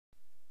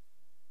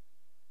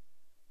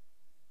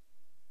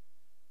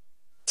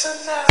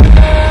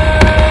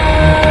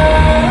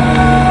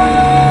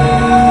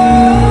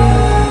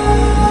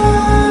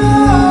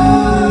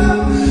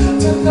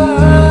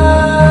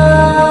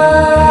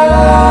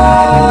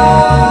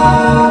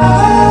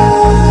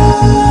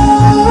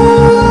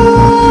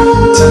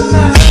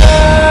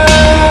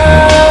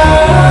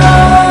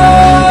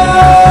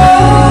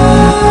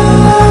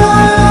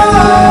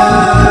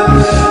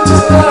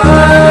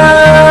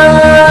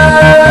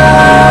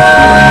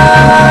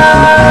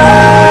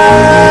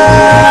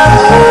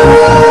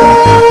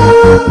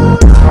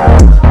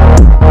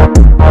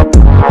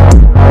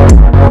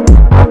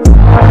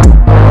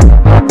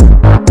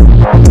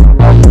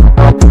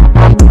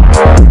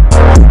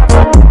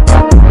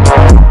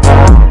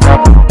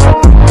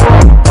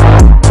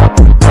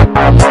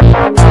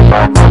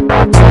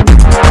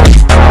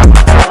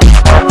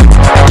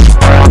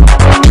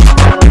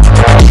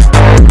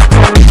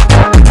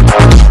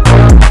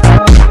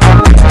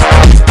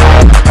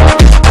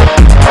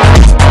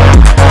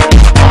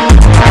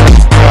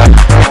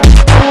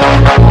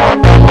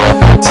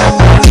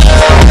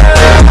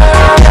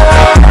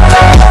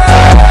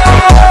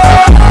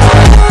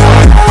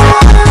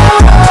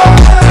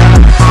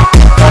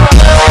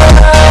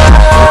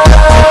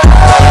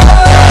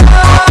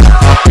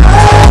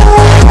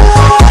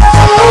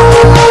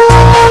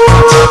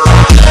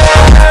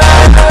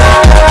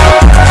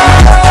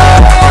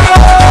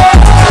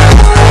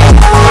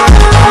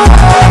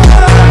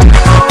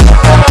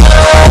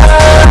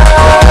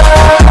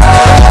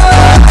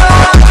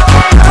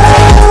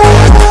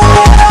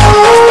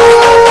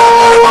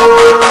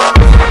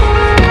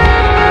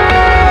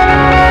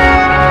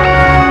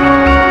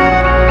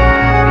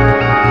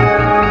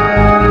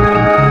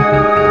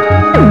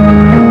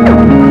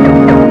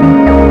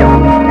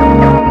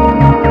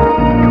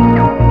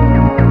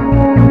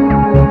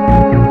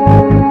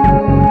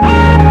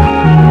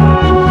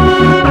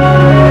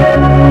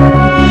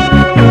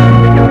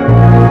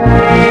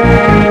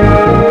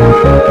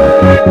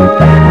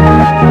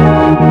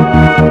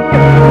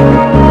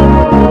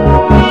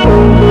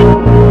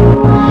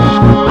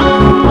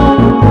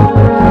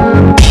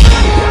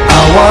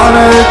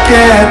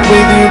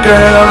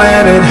girl,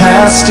 and it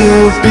has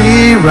to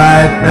be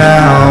right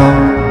now.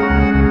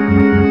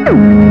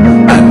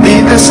 I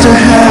need this to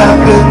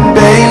happen,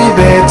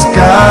 baby, it's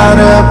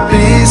gotta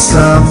be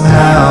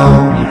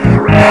somehow.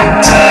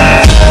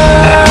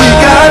 We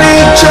got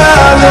each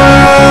other,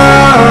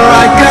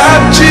 I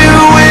got you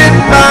in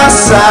my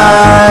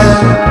side.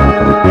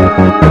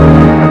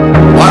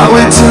 Why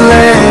wait till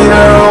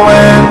later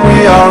when we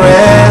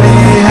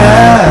already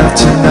have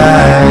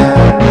tonight?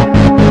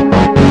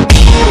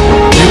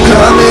 You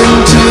come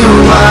into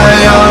my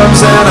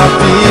arms and I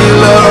feel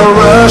a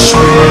rush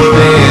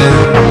within.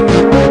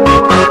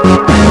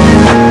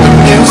 The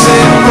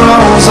music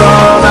grows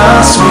on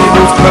us, we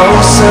move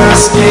closer,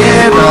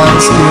 skin on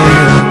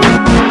skin.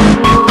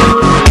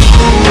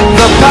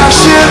 The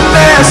passion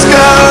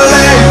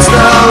escalates,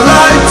 the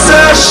lights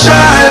are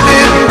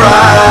shining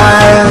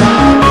bright.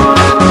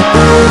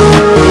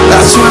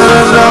 That's when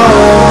I know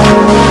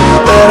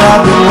that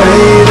I've been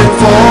waiting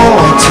for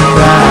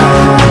tonight.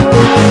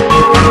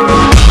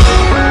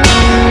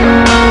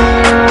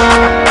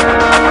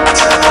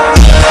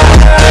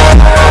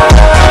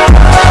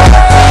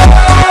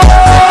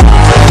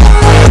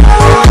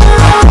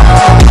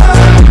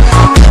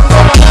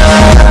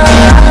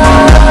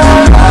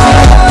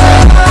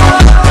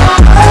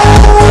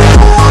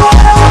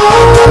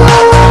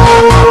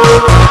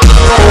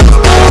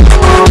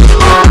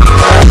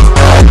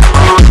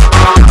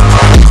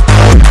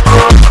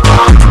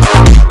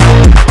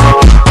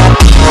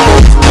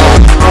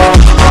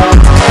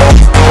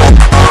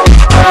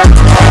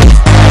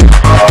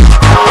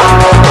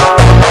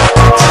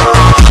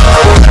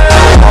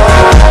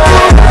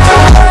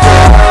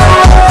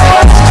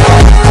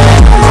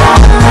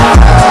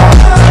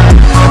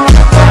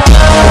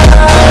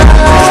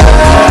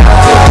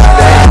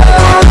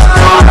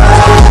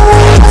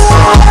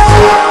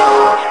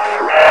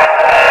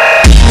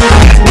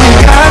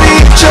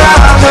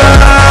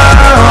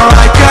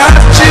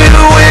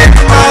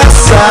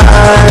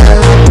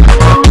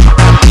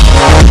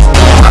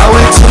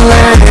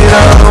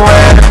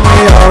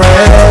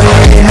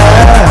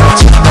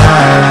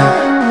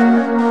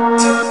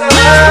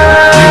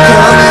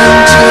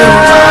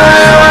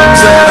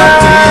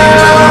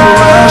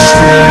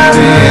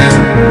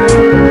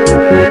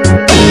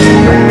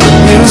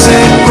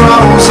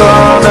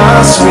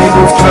 We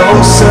move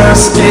closer,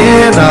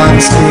 skin on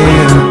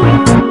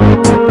skin.